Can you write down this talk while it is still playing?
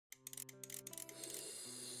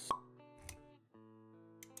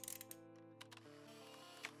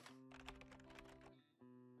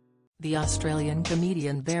The Australian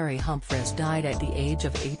comedian Barry Humphries died at the age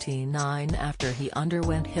of 89 after he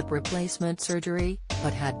underwent hip replacement surgery,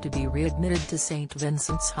 but had to be readmitted to St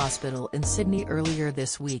Vincent's Hospital in Sydney earlier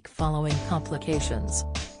this week following complications.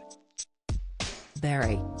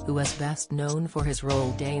 Barry, who is best known for his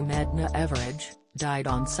role Dame Edna, died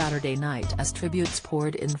on Saturday night as tributes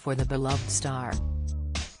poured in for the beloved star.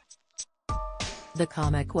 The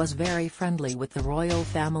comic was very friendly with the royal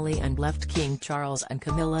family and left King Charles and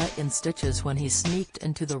Camilla in stitches when he sneaked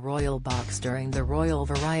into the royal box during the Royal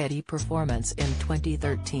Variety performance in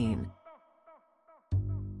 2013.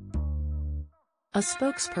 A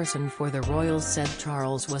spokesperson for the royals said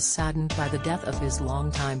Charles was saddened by the death of his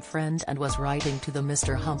longtime friend and was writing to the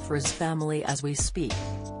Mr. Humphries family as we speak.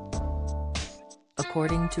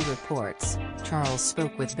 According to reports, Charles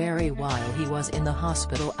spoke with Barry while he was in the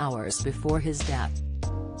hospital hours before his death.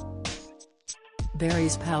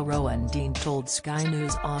 Barry's pal Rowan Dean told Sky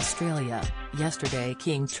News Australia, yesterday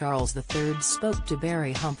King Charles III spoke to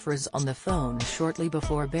Barry Humphries on the phone shortly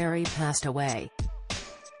before Barry passed away.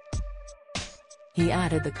 He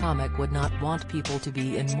added the comic would not want people to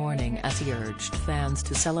be in mourning as he urged fans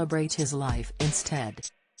to celebrate his life instead.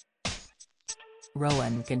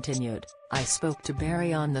 Rowan continued, "I spoke to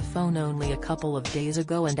Barry on the phone only a couple of days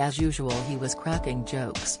ago and as usual he was cracking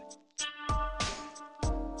jokes.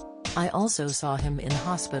 I also saw him in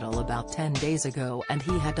hospital about 10 days ago and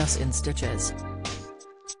he had us in stitches."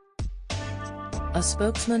 A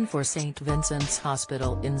spokesman for St Vincent's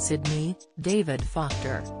Hospital in Sydney, David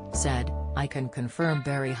Faulkner, said, "I can confirm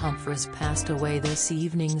Barry Humphries passed away this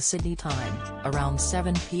evening Sydney time, around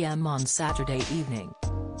 7 p.m. on Saturday evening."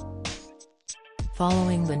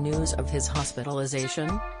 Following the news of his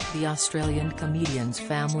hospitalisation, the Australian comedian's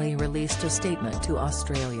family released a statement to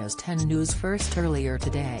Australia's 10 News First earlier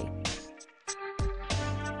today.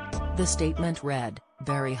 The statement read,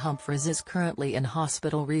 "Barry Humphries is currently in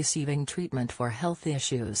hospital receiving treatment for health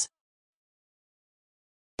issues.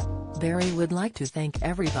 Barry would like to thank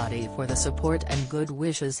everybody for the support and good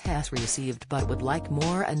wishes he has received but would like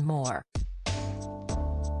more and more."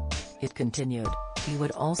 It continued, "He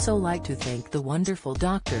would also like to thank the wonderful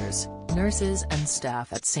doctors, nurses and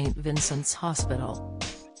staff at St Vincent's Hospital."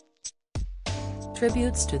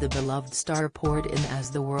 Tributes to the beloved star poured in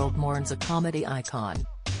as the world mourns a comedy icon.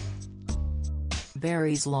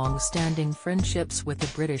 Barry's long-standing friendships with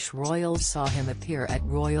the British royals saw him appear at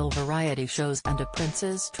royal variety shows and a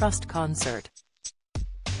Prince's Trust concert.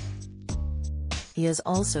 He is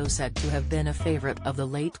also said to have been a favourite of the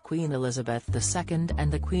late Queen Elizabeth II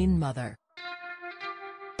and the Queen Mother.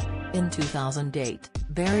 In 2008,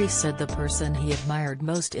 Barry said the person he admired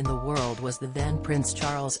most in the world was the then Prince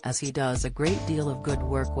Charles as he does a great deal of good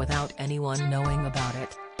work without anyone knowing about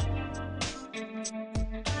it.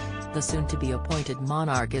 The soon-to-be-appointed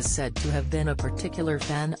monarch is said to have been a particular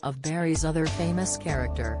fan of Barry's other famous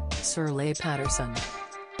character, Sir Leigh Patterson.